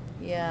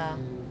 Yeah.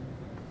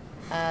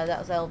 That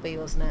was LB,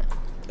 wasn't it?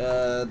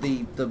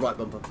 The right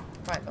bumper.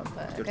 Right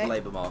bumper. Go to Okay.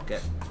 Labour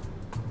Market.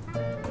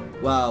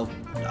 Wow,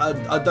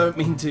 I don't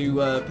mean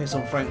to piss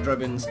on Frank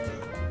Drebin's.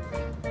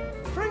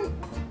 Frank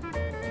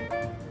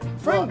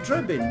What?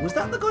 Drebin, was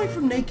that the guy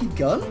from Naked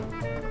Gun?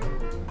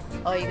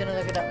 Oh, you're gonna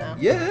look it up now.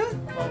 Yeah.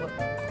 Well,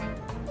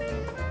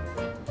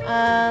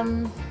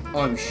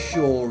 I'm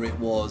sure it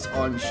was.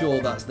 I'm sure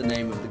that's the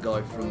name of the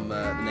guy from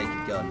the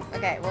Naked Gun.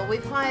 Okay. Well,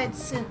 we've hired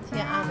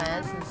Cynthia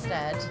Amers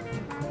instead.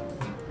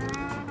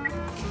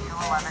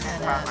 211 in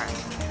And,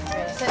 progress. we're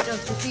gonna St.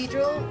 John's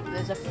Cathedral.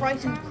 There's a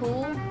frightened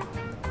call.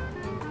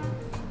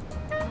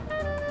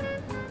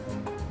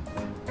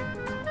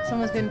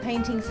 Someone's been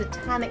painting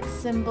satanic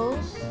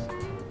symbols.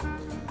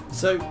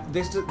 So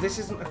this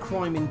isn't a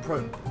crime in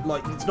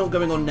like it's not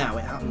going on now.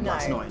 It happened No.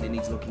 last night and it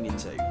needs looking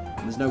into. And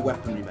there's no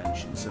weaponry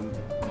mentioned, so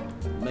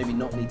maybe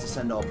not need to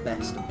send our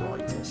best and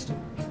brightest.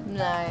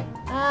 No.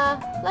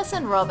 Let's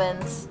send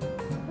Robbins.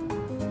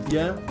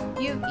 Yeah.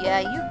 You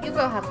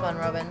go have fun,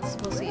 Robbins.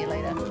 We'll see you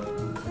later.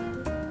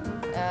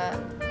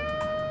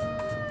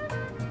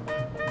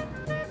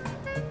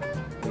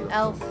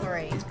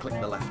 L3. Just click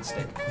the left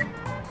stick.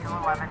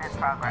 211 in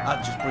progress.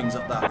 That just brings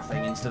up that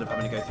thing instead of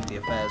having to go through the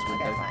affairs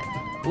window. Okay, fine.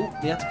 Oh,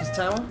 the Atticus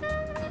Tower.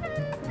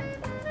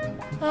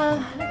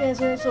 Okay,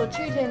 so we saw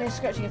two Danish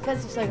scratching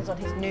offensive slogans on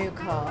his new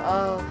car.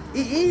 Oh,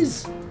 It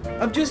is.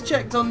 I've just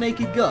checked on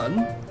Naked Gun,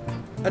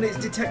 and it's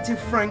Detective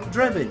Frank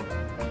Drebin,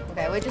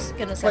 okay, we're just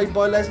gonna played send...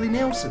 by Leslie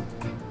Nielsen.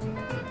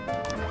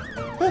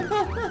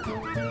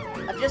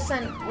 I've just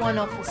sent one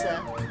officer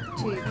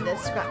to the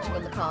scratching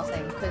on the car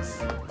thing,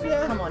 because,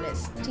 Yeah. come on,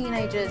 it's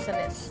teenagers and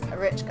it's a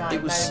rich guy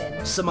It was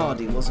moaning.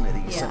 Samadhi, wasn't it?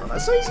 That you sent Yeah. on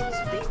that. So he's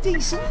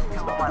decent. He's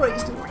not the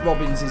greatest.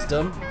 Robbins is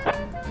done.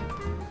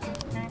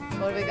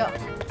 What have we got?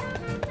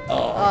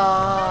 Oh.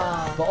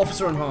 Ah, But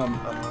Officer Unharmed,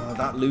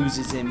 that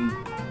loses him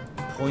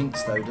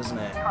points though, doesn't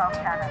it?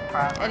 1210 in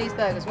progress. Eddie's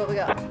Burgers, what we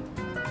got?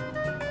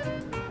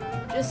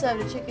 Just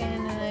served a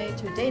chicken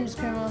to a dangerous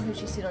criminal who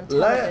she's seen on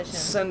television. Let's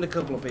send a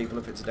couple of people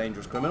if it's a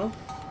dangerous criminal.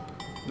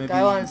 Maybe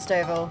Go on,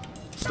 Stovall.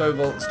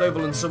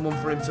 Stovall and someone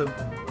for him to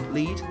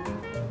lead.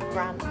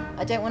 Grant.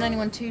 I don't want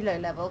anyone too low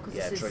level, because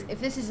Yeah, this is, true. if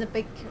this is a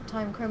big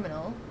time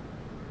criminal,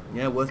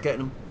 Yeah, worth getting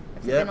them.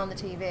 if they've Yeah, been on the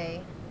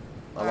TV.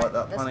 I like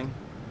that planning.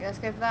 Let's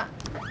go for that.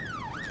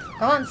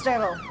 Go on,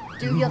 Stovall.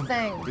 Do your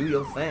thing. Do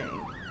your thing.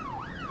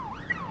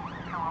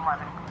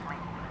 211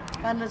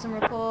 complete. Vandalism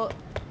report.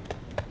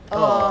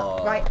 Oh,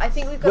 Oh. right. I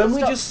think we've got When to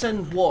we stop. just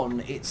send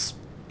one, it's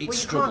Well, you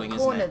struggling,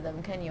 can't isn't corner it?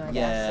 them, can you? I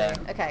Yeah. guess.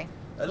 So, okay.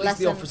 At least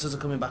the officers are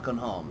coming back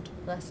unharmed.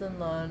 Lesson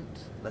learnt.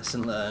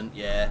 Lesson learned.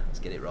 Yeah, let's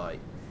get it right.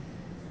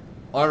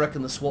 I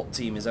reckon the SWAT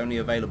team is only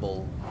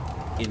available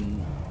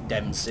in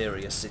dem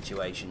serious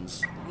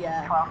situations.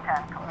 Yeah.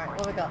 1210 All right. complete.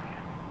 What we got?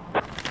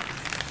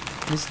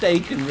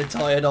 Mistaken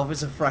retired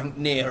officer Frank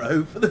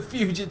Nero for the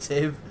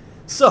fugitive.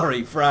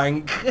 Sorry,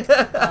 Frank.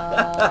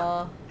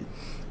 Uh,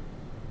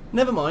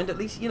 Never mind. At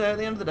least, you know, at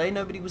the end of the day,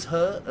 nobody was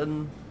hurt,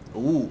 and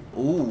Ooh,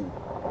 ooh.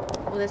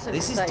 Well, this looks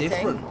This is exciting.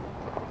 different.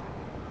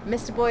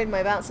 Mr. Boyd,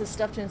 my bouncer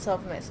stuffed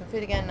himself and made some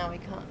food again. Now we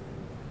can't.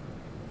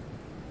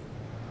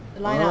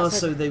 The line Ah, outside.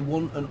 so they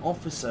want an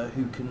officer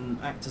who can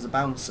act as a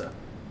bouncer.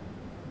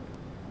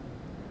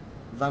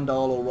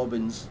 Vandal or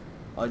Robbins,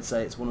 I'd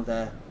say it's one of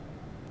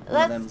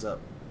them's up.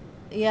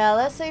 Yeah,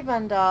 let's say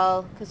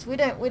Vandal, because we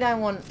don't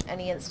want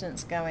any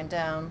incidents going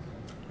down.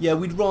 Yeah,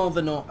 we'd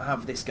rather not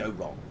have this go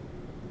wrong.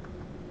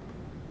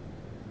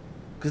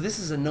 Because this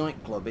is a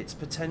nightclub, it's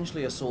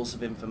potentially a source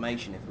of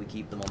information if we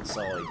keep them on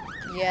side.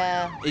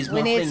 Yeah, Is we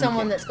my need thinking.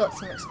 someone that's got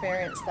some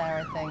experience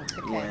there, I think.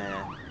 Okay.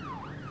 Yeah.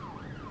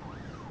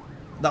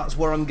 That's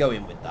where I'm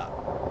going with that.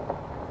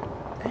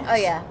 Oh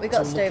yeah, we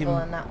got It's all Stovall looking-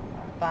 and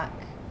that back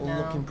All now.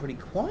 looking pretty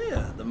quiet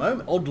at the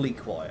moment, oddly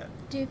quiet.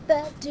 Do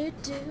ba do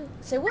do.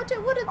 So what are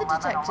the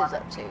detectives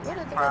up to? What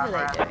are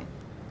they doing?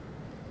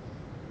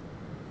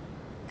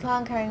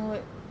 Clown carrying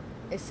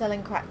is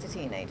selling crack to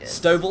teenagers.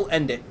 Stovall,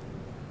 end it.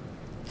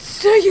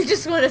 So you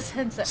just want to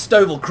censor?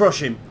 Stovall,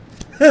 crush him.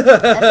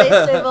 Let's say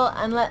Stovall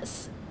and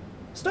let's.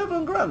 Stovall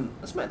and Grant,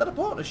 let's make that a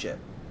partnership.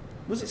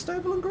 Was it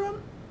Stovall and Grant?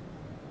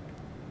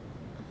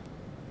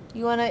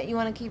 You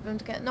wanna keep them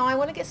together? No, I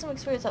want to get some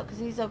experience up because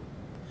these are.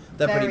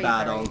 They're pretty Very,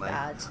 bad, very aren't they?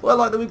 bad. Well,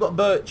 like we've got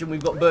Birch and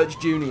we've got Birch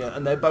Jr.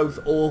 and they're both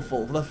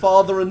awful. The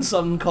father and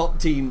son cop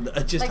team that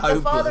are just Like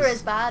hopeless. the father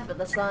is bad, but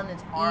the son is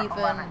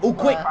even. Oh,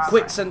 quick, worse.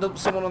 quick, send up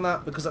someone on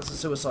that because that's a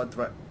suicide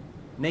threat.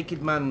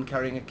 Naked man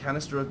carrying a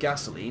canister of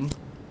gasoline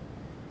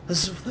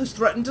has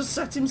threatened to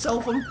set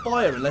himself on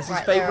fire unless his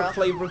Right, they're favourite off.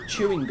 flavour of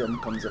chewing gum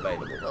comes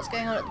available. What's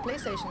going on at the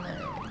police station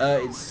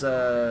though? It's,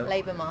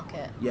 Labour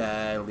market.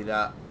 yeah, it'll be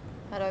that.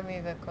 How do I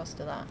move across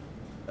to that?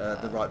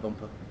 The right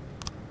bumper.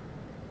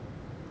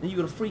 And you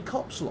got a free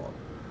cop slot.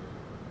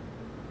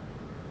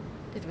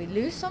 Did we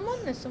lose someone?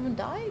 Has someone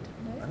died?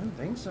 I No. don't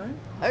think so.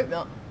 Hope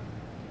not.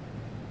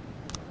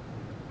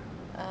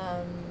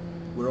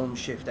 We're on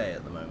shift A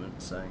at the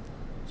moment, so...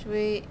 Should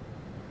we?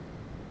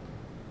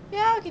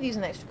 Yeah, I could use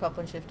an extra cop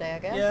on shift day, I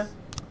guess. Yeah.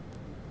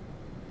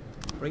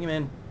 Bring him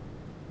in.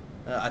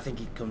 I think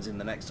he comes in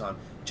the next time.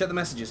 Check the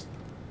messages.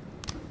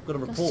 Got a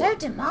You're report. so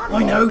demanding.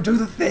 I know, do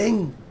the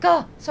thing!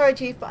 God, sorry,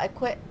 Chief, but I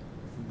quit.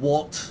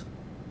 What?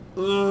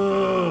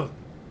 Ugh.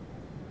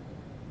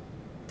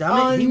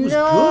 Damn it, he was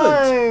no.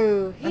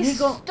 good. He And he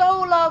got-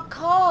 stole our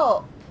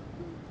cop.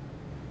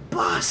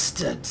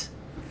 Bastard!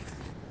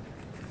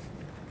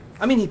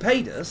 I mean, he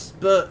paid us,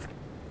 but...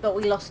 But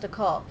we lost a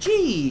cop.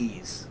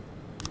 Jeez!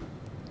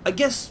 I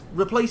guess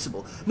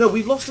replaceable. No,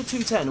 we've lost a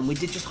 210 and we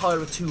did just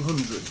hire a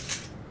 200.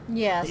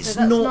 Yeah, It's so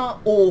that's not,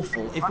 not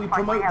awful if we Looks like we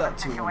promote have that a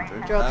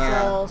situation. 200.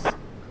 drug laws.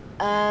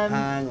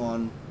 Hang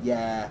on,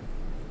 yeah.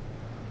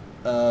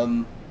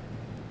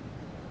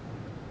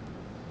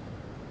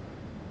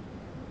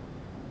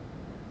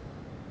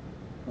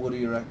 What do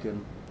you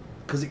reckon?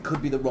 Because it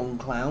could be the wrong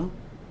clown.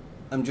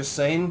 I'm just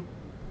saying.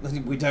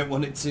 We don't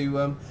want it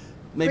to,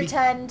 maybe...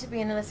 Pretend to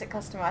be an illicit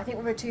customer. I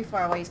think we're too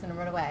far away. He's going to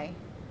run away.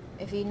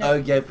 If he Oh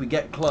knows. yeah, if we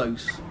get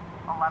close.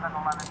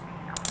 1111.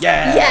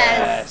 Yes!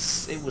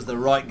 Yes! It was the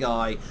right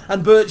guy.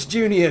 And Birch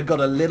Jr.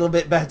 got a little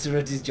bit better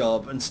at his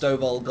job, and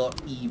Stovall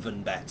got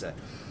even better.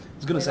 I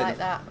was going We to say, like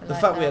that, we the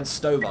like fact we that. had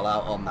Stovall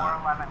out on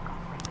that. 411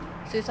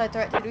 complete. Suicide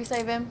threat. Did we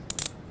save him?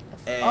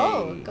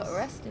 Oh, got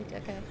arrested.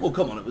 Okay. Well,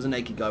 come on, it was a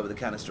naked guy with a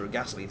canister of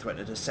gasoline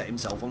threatening to set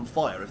himself on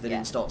fire if they Yeah.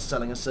 didn't start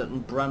selling a certain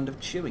brand of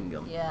chewing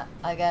gum. Yeah,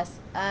 I guess.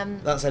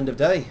 That's end of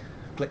day.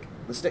 Click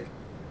the stick.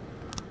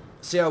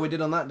 See how we did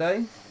on that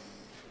day?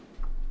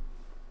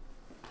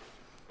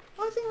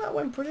 I think that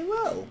went pretty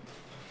well.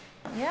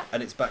 Yeah.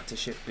 And it's back to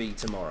shift B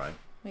tomorrow.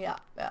 Yeah.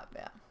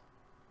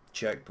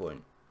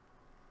 Checkpoint.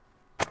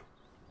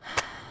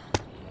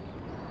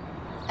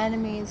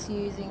 Enemies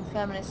using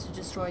feminists to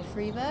destroy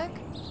Freeburg.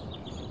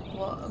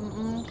 What?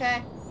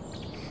 Okay.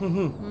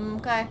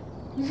 Okay.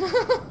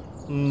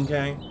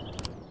 Okay.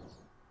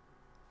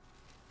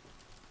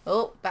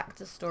 Oh, back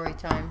to story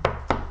time.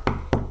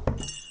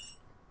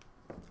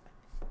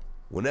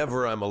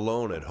 Whenever I'm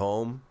alone at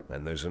home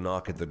and there's a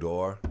knock at the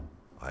door,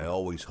 I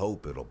always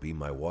hope it'll be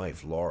my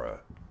wife,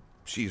 Laura.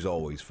 She's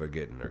always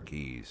forgetting her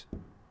keys.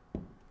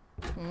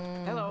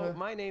 Hello,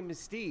 my name is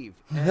Steve.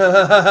 Hello.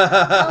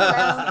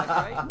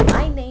 Right?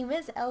 My name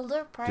is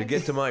Elder Price. To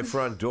get to my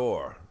front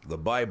door, the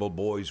Bible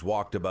boys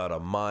walked about a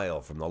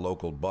mile from the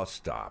local bus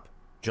stop,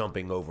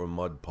 jumping over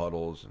mud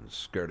puddles and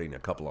skirting a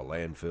couple of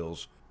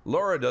landfills.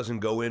 Laura doesn't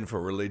go in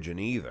for religion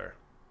either,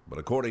 but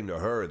according to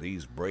her,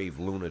 these brave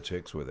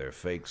lunatics with their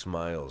fake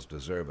smiles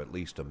deserve at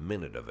least a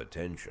minute of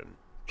attention.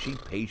 She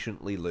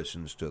patiently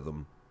listens to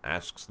them,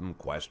 asks them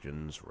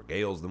questions,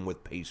 regales them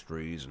with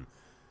pastries, and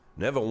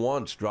never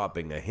once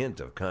dropping a hint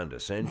of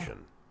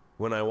condescension.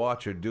 When I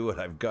watch her do it,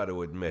 I've got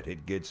to admit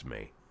it gets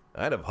me.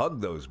 I'd have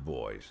hugged those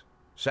boys,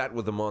 sat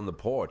with them on the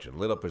porch and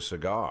lit up a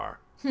cigar.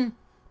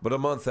 But a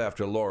month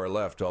after Laura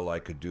left, all I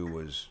could do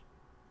was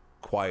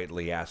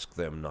quietly ask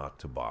them not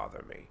to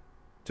bother me.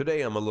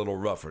 Today I'm a little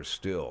rougher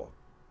still.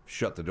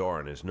 Shut the door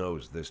on his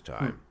nose this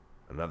time.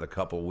 Another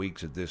couple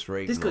weeks at this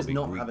rate, This and I'll guy's be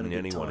not having greeting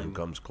a good anyone who time,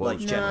 comes like close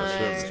to a generally.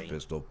 service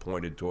pistol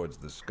pointed towards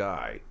the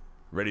sky.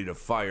 ready to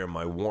fire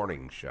my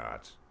warning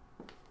shots.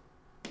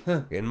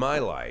 In my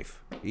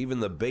life, even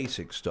the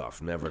basic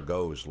stuff never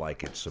goes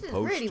like it's This is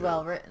supposed really to.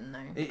 well written, though.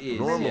 It is.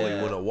 Normally,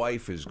 yeah. when a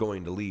wife is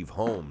going to leave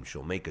home,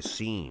 she'll make a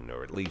scene,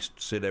 or at least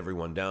sit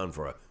everyone down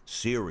for a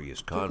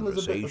serious There's a bit of a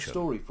conversation.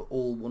 story for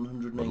all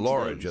 180 But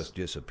Laura days. just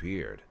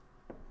disappeared.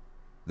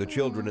 The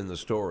children in the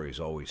stories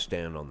always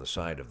stand on the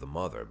side of the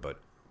mother, but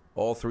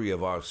all 3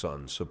 of our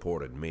sons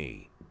supported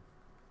me.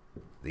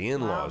 The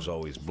in-laws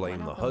always blame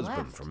the went up and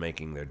husband left. for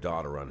making their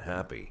daughter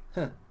unhappy.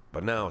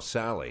 But now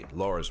Sally,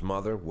 Laura's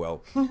mother,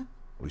 well,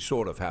 we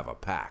sort of have a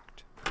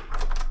pact.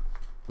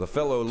 The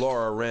fellow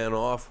Laura ran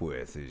off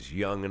with is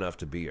young enough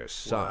to be her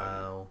son.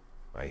 Wow.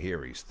 I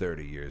hear he's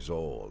 30 years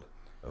old.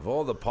 Of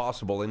all the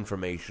possible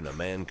information a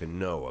man can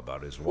know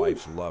about his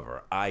wife's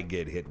lover, I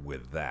get hit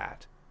with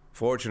that.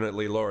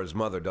 Fortunately, Laura's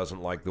mother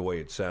doesn't like the way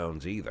it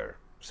sounds either.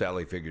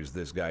 Sally figures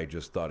this guy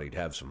just thought he'd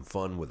have some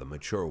fun with a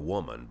mature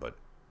woman, but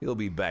he'll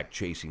be back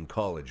chasing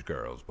college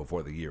girls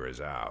before the year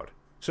is out.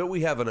 So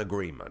we have an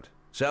agreement.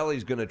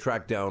 Sally's gonna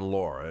track down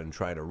Laura and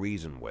try to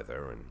reason with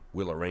her, and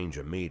we'll arrange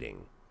a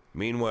meeting.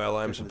 Meanwhile,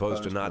 I'm There's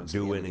supposed to bonus not points at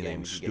the do end of the game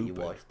anything if you get your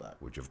stupid, wife back.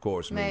 which of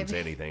course means Maybe.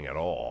 anything at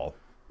all.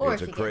 Or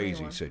It's if a you get a new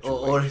crazy one.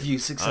 situation. Or if you I'm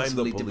the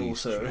successfully police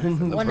divorce her. chief,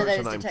 and the One of those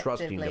person I'm detective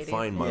trusting to ladies.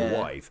 find my Yeah.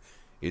 wife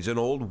is an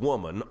old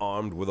woman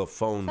armed with a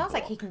phone Sounds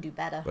like book. he can do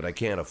better. But I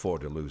can't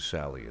afford to lose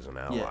Sally as an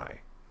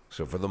ally.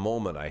 So for the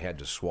moment, I had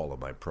to swallow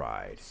my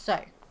pride.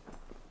 So,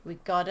 we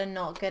gotta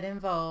not get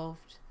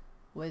involved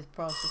with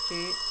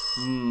prostitutes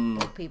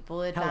or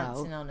people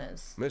advancing on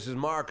us. Mrs.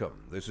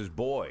 Markham, this is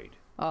Boyd.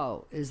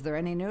 Oh, is there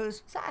any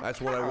news? Is that a That's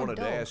cat what I or a wanted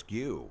to dog? ask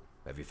you.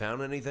 Have you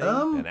found anything?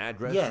 Um, An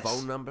address, yes.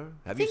 phone number?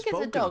 Have I you think it's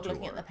spoken a dog to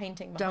looking her? at the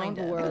painting Don't behind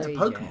it. worry, it's a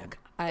Pokemon. Jack.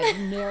 I've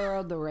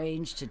narrowed the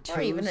range to 2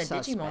 Or even a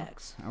Digimon.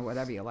 suspects, or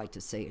whatever you like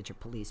to say at your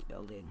police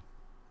building.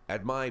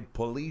 At my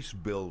police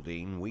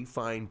building, we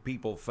find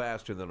people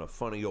faster than a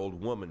funny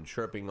old woman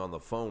chirping on the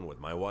phone with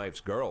my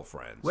wife's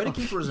girlfriends. Way to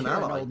keep her as an You're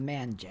an ally. old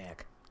man,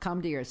 Jack.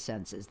 Come to your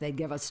senses. They'd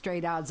give us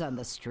straight odds on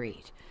the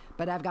street.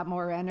 But I've got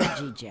more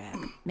energy, Jack.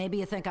 Maybe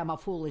you think I'm a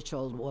foolish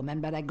old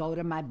woman, but I go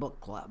to my book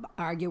club,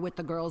 argue with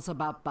the girls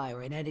about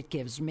Byron, and it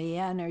gives me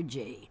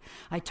energy.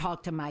 I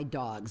talk to my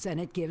dogs, and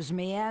it gives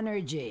me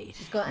energy.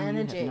 She's got And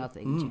energy. You have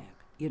nothing, Jack.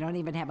 You don't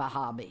even have a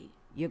hobby.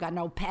 You got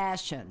no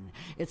passion.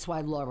 It's why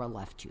Laura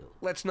left you.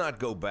 Let's not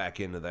go back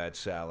into that,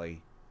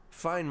 Sally.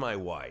 Find my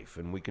wife,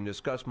 and we can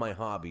discuss my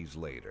hobbies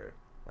later.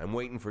 I'm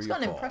waiting for It's your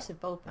got an call. impressive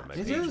bulb And my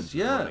patch. It is, patience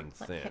yeah. running It's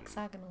like thin.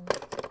 hexagonal.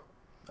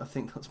 I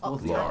think that's Oh, more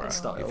the Laura, art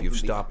style. if you've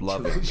stopped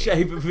loving the me,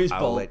 shape of his I'll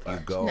bulb let you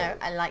patch. go. No,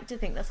 I like to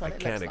think that's what I it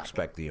can't looks like.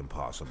 expect the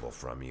impossible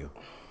from you.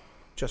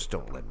 Just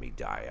don't let me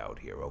die out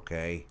here,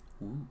 okay?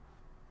 And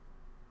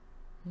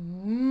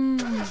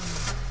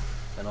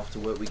off to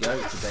work we go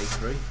to day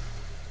 3.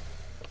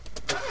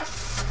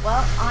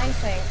 Well, I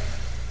think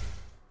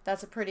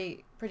that's a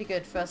pretty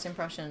good first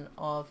impression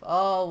of,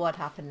 oh, what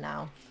happened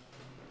now?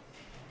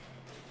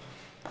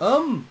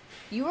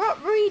 You were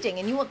up reading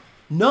and you want...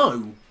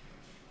 No.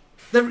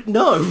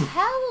 No.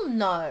 Hell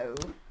no.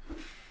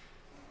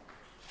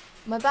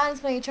 My band's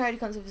playing a charity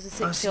concert for the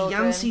 6 See,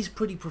 children. Yancey's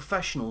pretty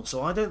professional,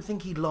 so I don't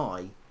think he'd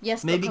lie.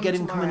 Yes, but Maybe come get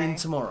him coming in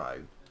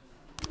tomorrow.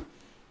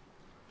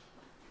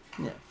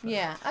 tomorrow. Yeah.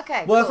 Yeah,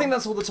 okay, Well, I cool. think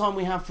that's all the time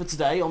we have for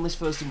today on this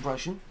first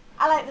impression.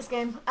 I like this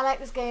game. I like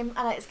this game.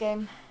 I like this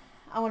game.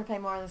 I want to play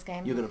more of this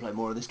game. You're going to play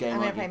more of this game, I'm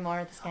going aren't to play you? more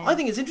of this game. I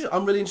think it's interesting.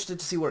 I'm really interested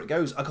to see where it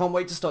goes. I can't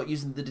wait to start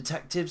using the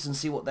detectives and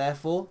see what they're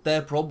for.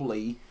 They're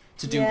probably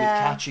to do with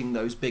Yeah. catching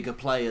those bigger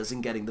players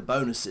and getting the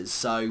bonuses.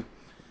 So,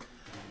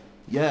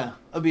 yeah,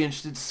 I'd be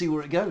interested to see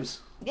where it goes.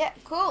 Yeah,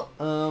 cool.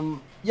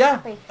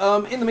 Yeah. Happy.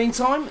 In the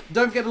meantime,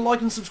 don't forget to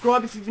like and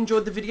subscribe if you've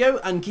enjoyed the video,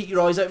 and keep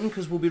your eyes open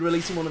because we'll be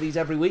releasing one of these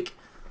every week.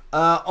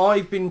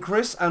 I've been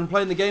Chris, and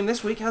playing the game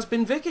this week has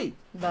been Vicky.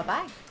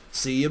 Bye-bye.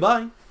 See you,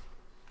 bye.